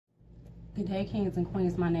Good day, kings and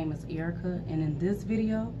queens. My name is Erica, and in this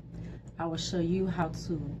video I will show you how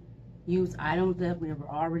to use items that we were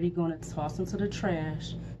already going to toss into the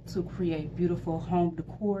trash to create beautiful home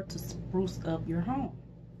decor to spruce up your home.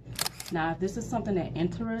 Now, if this is something that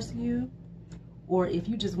interests you, or if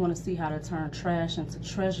you just want to see how to turn trash into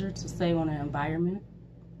treasure to save on the environment,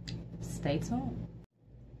 stay tuned.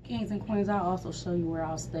 Kings and queens, I'll also show you where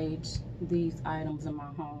I'll stage these items in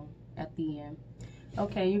my home at the end.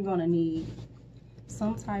 Okay, you're going to need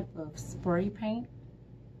some type of spray paint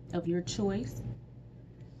of your choice.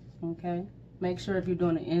 Okay, make sure if you're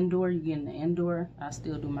doing an indoor, you're getting the indoor. I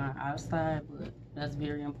still do mine outside, but that's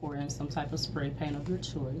very important. Some type of spray paint of your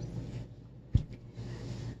choice.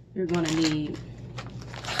 You're going to need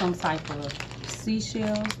some type of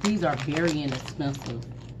seashells. These are very inexpensive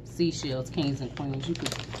seashells, kings and queens. You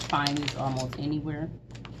could find these almost anywhere.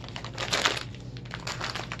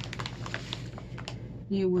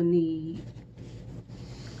 You will need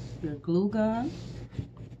your glue gun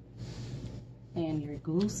and your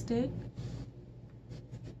glue stick.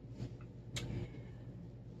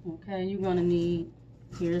 Okay, you're going to need,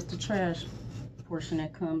 here's the trash portion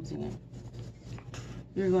that comes in.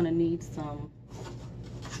 You're going to need some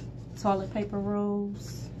toilet paper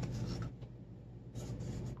rolls.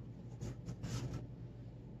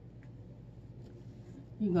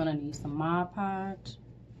 You're going to need some Mod Podge.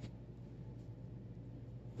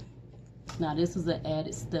 Now, this is an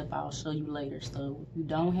added step I'll show you later. So if you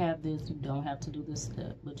don't have this, you don't have to do this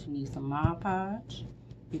step, but you need some Mod Podge.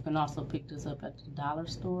 You can also pick this up at the dollar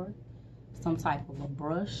store. Some type of a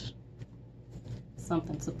brush,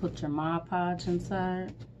 something to put your Mod Podge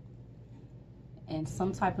inside, and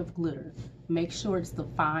some type of glitter. Make sure it's the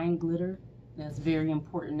fine glitter. That's very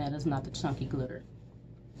important. That is not the chunky glitter.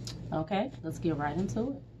 Okay, let's get right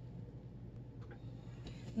into it.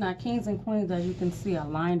 Now, kings and queens, as you can see, I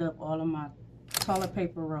lined up all of my toilet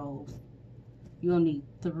paper rolls. You'll need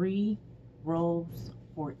 3 rolls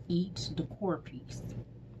for each decor piece,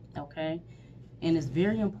 okay? And it's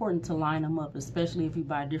very important to line them up, especially if you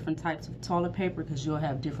buy different types of toilet paper, because you'll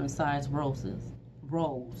have different size rolls.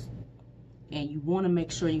 And you want to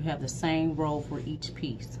make sure you have the same roll for each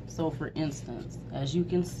piece. So for instance, as you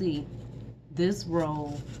can see, this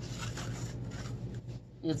roll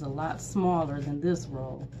is a lot smaller than this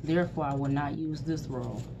roll, therefore I will not use this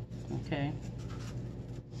roll. Okay,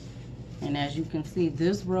 and as you can see,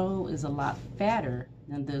 this roll is a lot fatter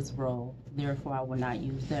than this roll, therefore I will not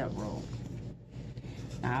use that roll.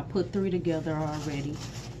 Now, I put 3 together already.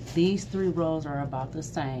 These 3 rolls are about the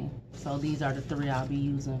same, so these are the 3 I'll be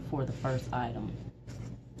using for the first item.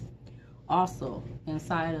 Also,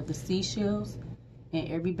 inside of the seashells, in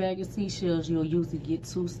every bag of seashells, you'll usually get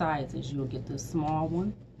 2 sizes. You'll get the small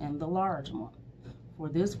one and the large one. For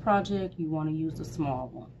this project, you want to use the small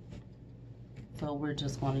one. So we're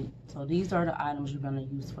just going to, so these are the items you're going to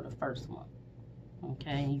use for the first one.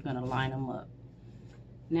 Okay, and you're going to line them up.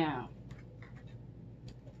 Now,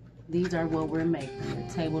 these are what we're making,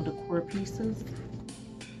 the table decor pieces.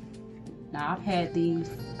 Now, I've had these,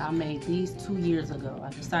 I made these 2 years ago.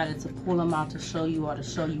 I decided to pull them out to show you, or to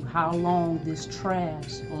show you how long this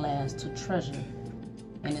trash lasts to treasure.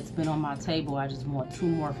 And it's been on my table. I just want 2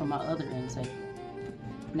 more for my other end table.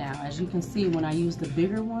 Now, as you can see, when I use the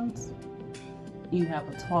bigger ones, you have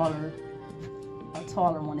a taller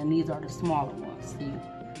one, and these are the smaller ones. See,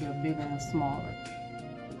 they're bigger and smaller.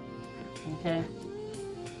 Okay?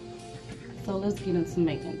 So let's get into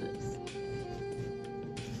making this.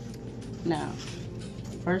 Now,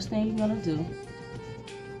 first thing you're going to do,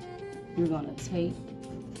 you're going to take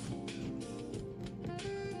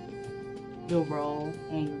the roll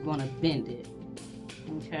and you're going to bend it.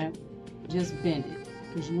 Okay? Just bend it,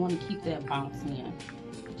 because you want to keep that bounce in.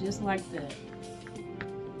 Just like that.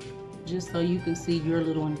 Just so you can see your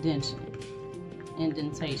little indentation.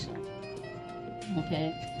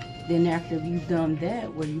 Okay? Then after you've done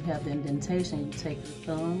that, where you have the indentation, you take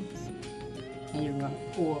your thumbs and you're going to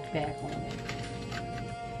pull back on it.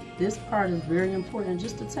 This part is very important,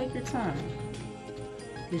 just to take your time,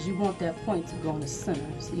 because you want that point to go in the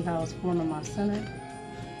center. See how it's forming my center?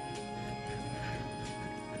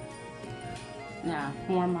 Now I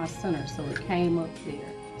formed my center, so it came up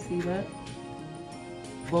there. See that?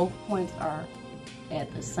 Both points are at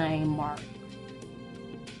the same mark.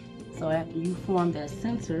 So after you form that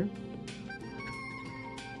center,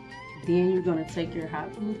 then you're going to take your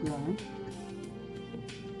hot glue gun,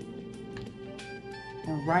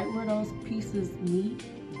 and right where those pieces meet,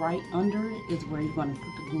 right under it, is where you're going to put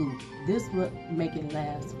the glue. This will make it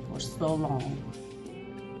last for so long.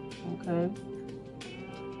 Okay?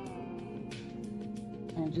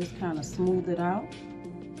 And just kind of smooth it out.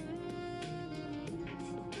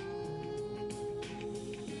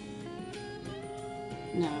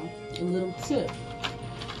 Now, a little tip.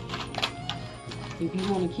 If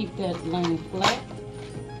you want to keep that laying flat,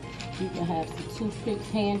 you can have some toothpicks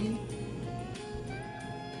handy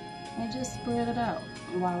and just spread it out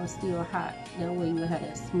while it's still hot. That way you'll have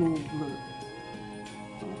that smooth look.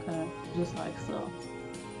 Okay, just like so.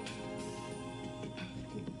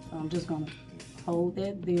 So I'm just going to hold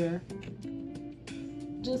that there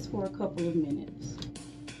just for a couple of minutes.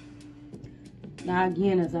 Now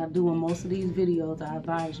again, as I do in most of these videos, I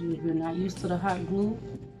advise you, if you're not used to the hot glue,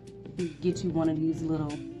 you get you one of these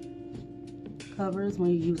little covers when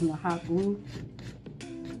you're using the hot glue.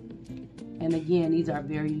 And again, these are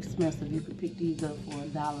very expensive. You can pick these up for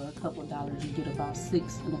 $1, a couple of dollars. You get about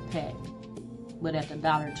 6 in a pack. But at the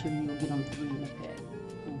Dollar Tree, you'll get them 3 in a pack.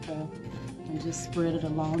 Okay? And just spread it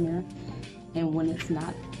along there. And when it's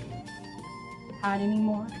not hot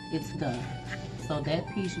anymore, it's done. So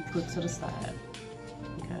that piece you put to the side.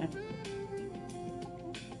 Okay?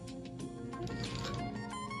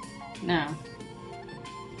 Now,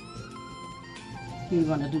 you're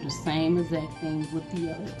going to do the same exact thing with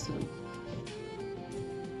the other two.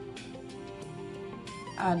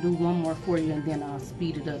 I'll do one more for you and then I'll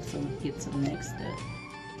speed it up so we get to the next step.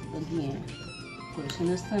 Again, push in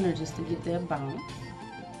the center just to get that bounce.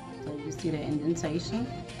 So you see that indentation.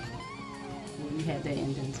 When you have that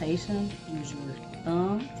indentation, use your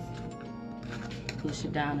thumb. Push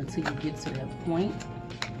it down until you get to that point.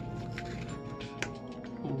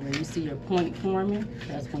 And where you see your point forming,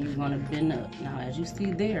 that's when you're going to bend up. Now as you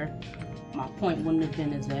see there, my point wouldn't have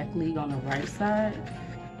been exactly on the right side.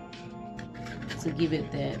 To give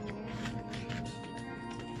it that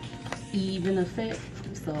even effect,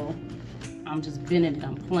 so I'm just bending it,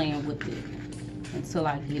 I'm playing with it until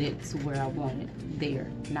I get it to where I want it.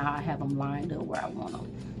 There, now I have them lined up where I want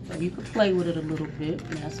them. So you can play with it a little bit,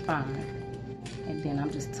 and that's fine. And then I'm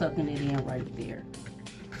just tucking it in right there.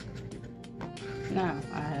 Now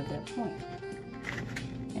I have that point.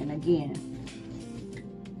 And again,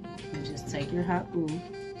 you just take your hot glue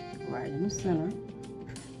right in the center.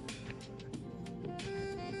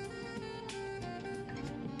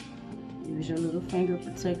 Use your little finger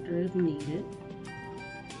protector if needed.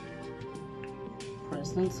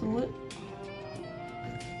 Press into it.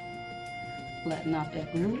 Flatten out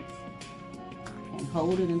that glue. And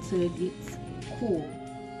hold it until it gets cool.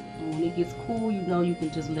 And when it gets cool, you know you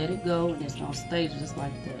can just let it go and it's going to stay just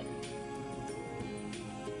like that.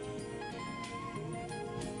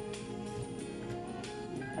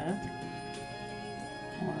 Okay.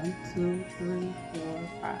 1, 2, 3, 4,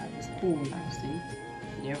 5. It's cool now, see?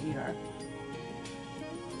 There we are.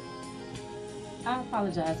 I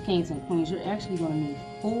apologize, kings and queens. You're actually going to need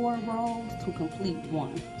 4 rolls to complete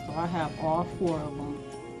one. So I have all 4 of them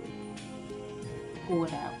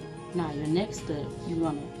poured out. Now your next step, you're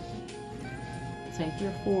going to take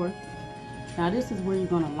your 4th. Now this is where you're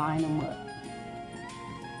going to line them up.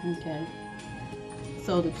 Okay.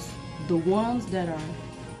 So the ones that are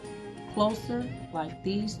closer, like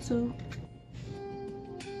these two,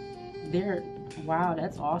 they're, wow,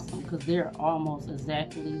 that's awesome, because they're almost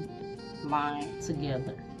exactly lined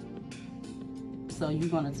together. So you're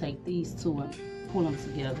going to take these two and pull them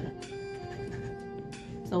together.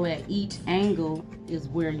 So at each angle is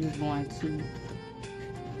where you're going to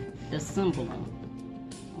assemble them.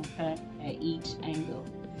 Okay, at each angle.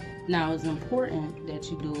 Now it's important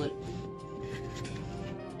that you do it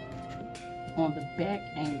on the back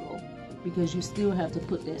angle, because you still have to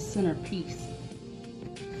put that center piece,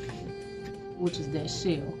 which is that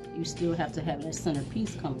shell. You still have to have that center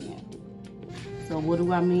piece come in. So what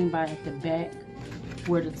do I mean by at the back?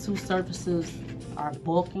 Where the 2 surfaces are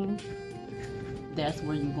bulking, that's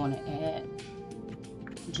where you're going to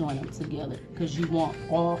join them together, because you want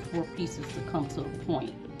all 4 pieces to come to a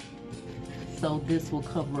point. So this will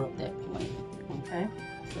cover up that point. Okay,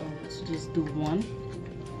 so let's just do one.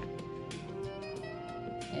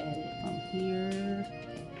 Add it from here.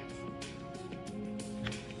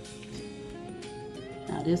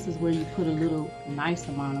 Now this is where you put a little nice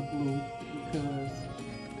amount of glue, because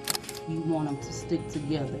you want them to stick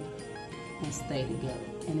together and stay together.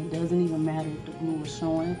 And it doesn't even matter if the glue is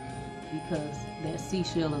showing, because that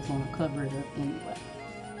seashell is going to cover it up anyway.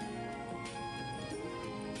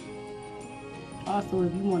 Also,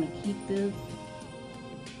 if you want to keep this,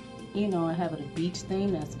 you know, and have it a beach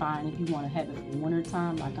theme, that's fine. If you want to have it for winter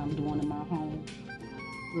time, like I'm doing in my home,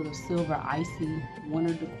 little silver icy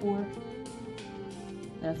winter decor,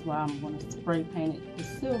 that's why I'm going to spray paint it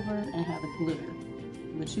with silver and have it glitter.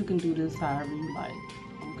 But you can do this however you like.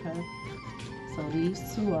 Okay, so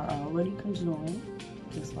these 2 are already conjoined,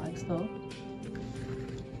 just like so.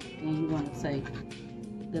 Then you want to take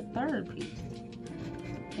the 3rd piece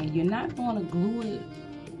And you're not going to glue it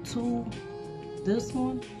to this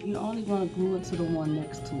one. You're only going to glue it to the one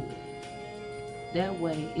next to it. That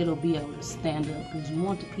way it'll be able to stand up, because you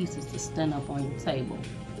want the pieces to stand up on your table.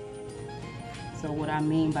 So what I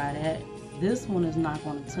mean by that, this one is not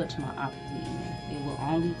going to touch my opposite end. It will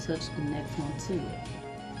only touch the next one to it.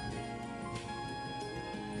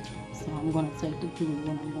 So I'm going to take the glue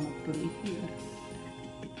and I'm going to put it here.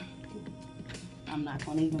 I'm not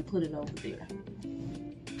going to even put it over there.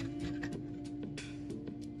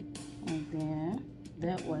 And then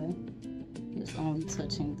that way it's only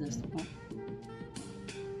touching this one.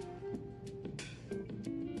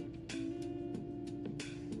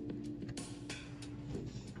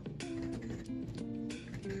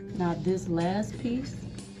 Now this last piece,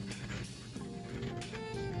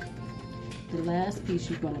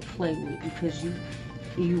 you're going to play with, because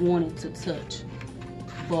you want it to touch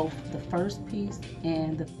both the first piece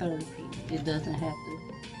and the third piece. It doesn't have to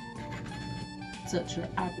touch your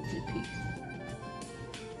opposite piece.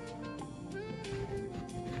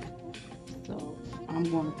 So I'm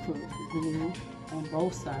going to put glue on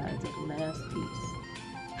both sides of the last piece,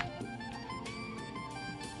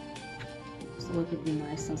 so it could be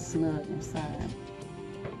nice and snug inside.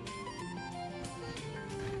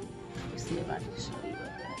 Let's see if I can show you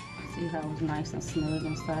that. See how it's nice and snug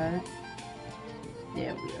inside?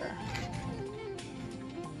 There we are.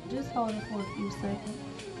 Just hold it for a few seconds.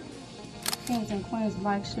 Kings and queens,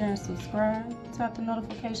 like, share, and subscribe. Tap the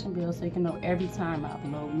notification bell so you can know every time I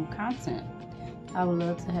upload new content. I would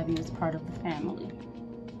love to have you as part of the family.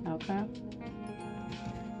 Okay?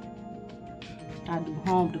 I do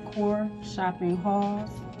home decor, shopping hauls.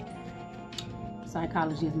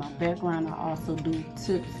 Psychology is my background. I also do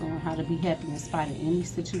tips on how to be happy in spite of any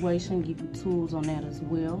situation. Give you tools on that as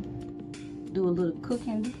well. Do a little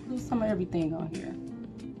cooking, do some of everything on here.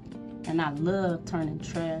 And I love turning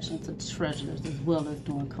trash into treasures, as well as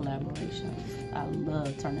doing collaborations. I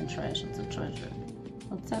love turning trash into treasure.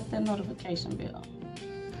 So tap that notification bell.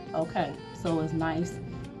 Okay, so it's nice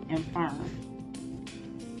and firm.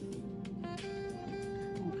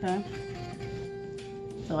 Okay,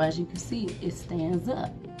 so as you can see, it stands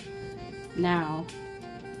up. Now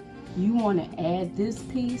you want to add this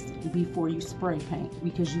piece before you spray paint,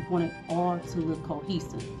 because you want it all to look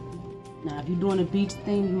cohesive. Now if you're doing a beach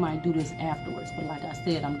theme, you might do this afterwards, but like I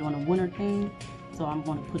said, I'm doing a winter theme, so I'm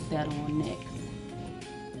going to put that on next.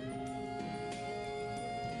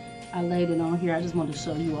 I laid it on here. I just wanted to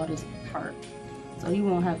show you all this part, so you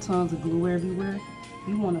won't have tons of glue everywhere.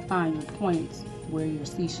 You want to find your points where your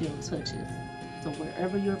seashell touches. So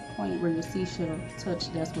wherever your point where your seashell touches,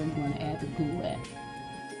 that's where you're going to add the glue at.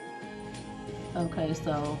 Okay,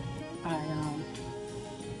 so I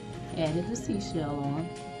added the seashell on.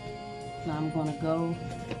 Now I'm going to go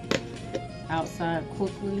outside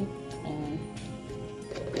quickly and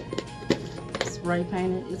spray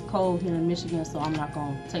paint it. It's cold here in Michigan, so I'm not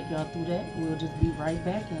going to take y'all through that. We'll just be right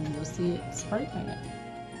back and you'll see it spray painted.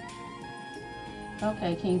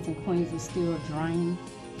 Okay, kings and queens, is still drying,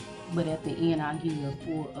 but at the end I'll give you a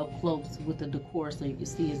full up close with the decor so you can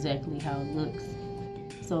see exactly how it looks.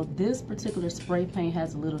 So this particular spray paint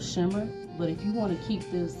has a little shimmer, but if you want to keep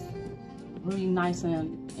this really nice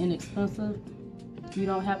and inexpensive, you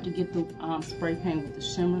don't have to get the spray paint with the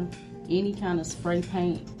shimmer. Any kind of spray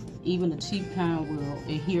paint, even the cheap kind, will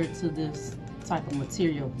adhere to this type of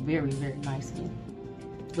material very, very nicely.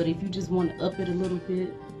 But if you just want to up it a little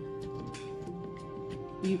bit,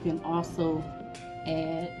 you can also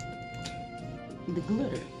add the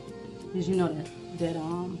glitter, because you know that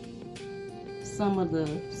some of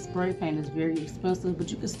the spray paint is very expensive, but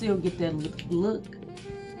you can still get that look.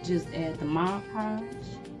 Just add the Mod Podge,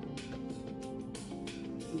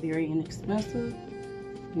 very inexpensive.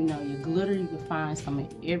 You know, your glitter, you can find some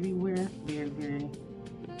everywhere, very, very,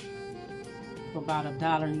 for about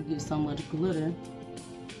 $1 you get so much glitter.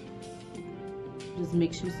 Just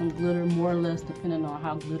mix you some glitter, more or less, depending on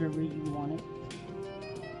how glittery you want it.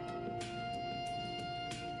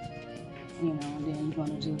 You know, and then you're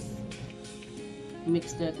gonna just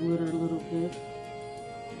mix that glitter a little bit.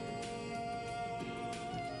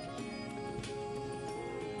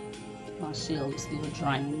 My shell is still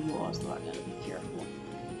drying, you all, so I gotta be careful.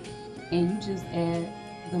 And you just add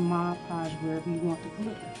the Mod Podge wherever you want the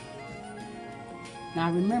glitter.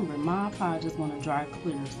 Now remember, Mod Podge is gonna dry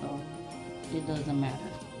clear, so it doesn't matter.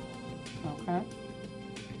 Okay,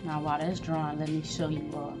 now while that's drying, let me show you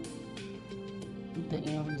the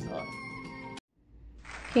end result.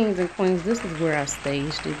 Kings and queens, this is where I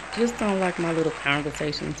staged it, just on like my little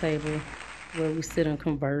conversation table where we sit and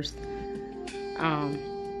converse.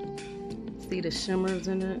 See the shimmers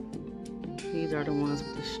in it? These are the ones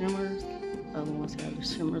with the shimmers. Other ones have the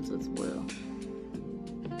shimmers as well.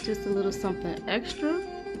 Just a little something extra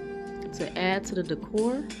to add to the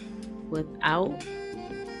decor without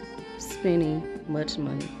spending much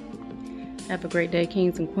money. Have a great day,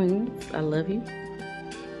 kings and queens. I love you.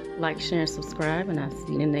 Like, share, and subscribe, and I'll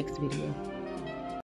see you in the next video.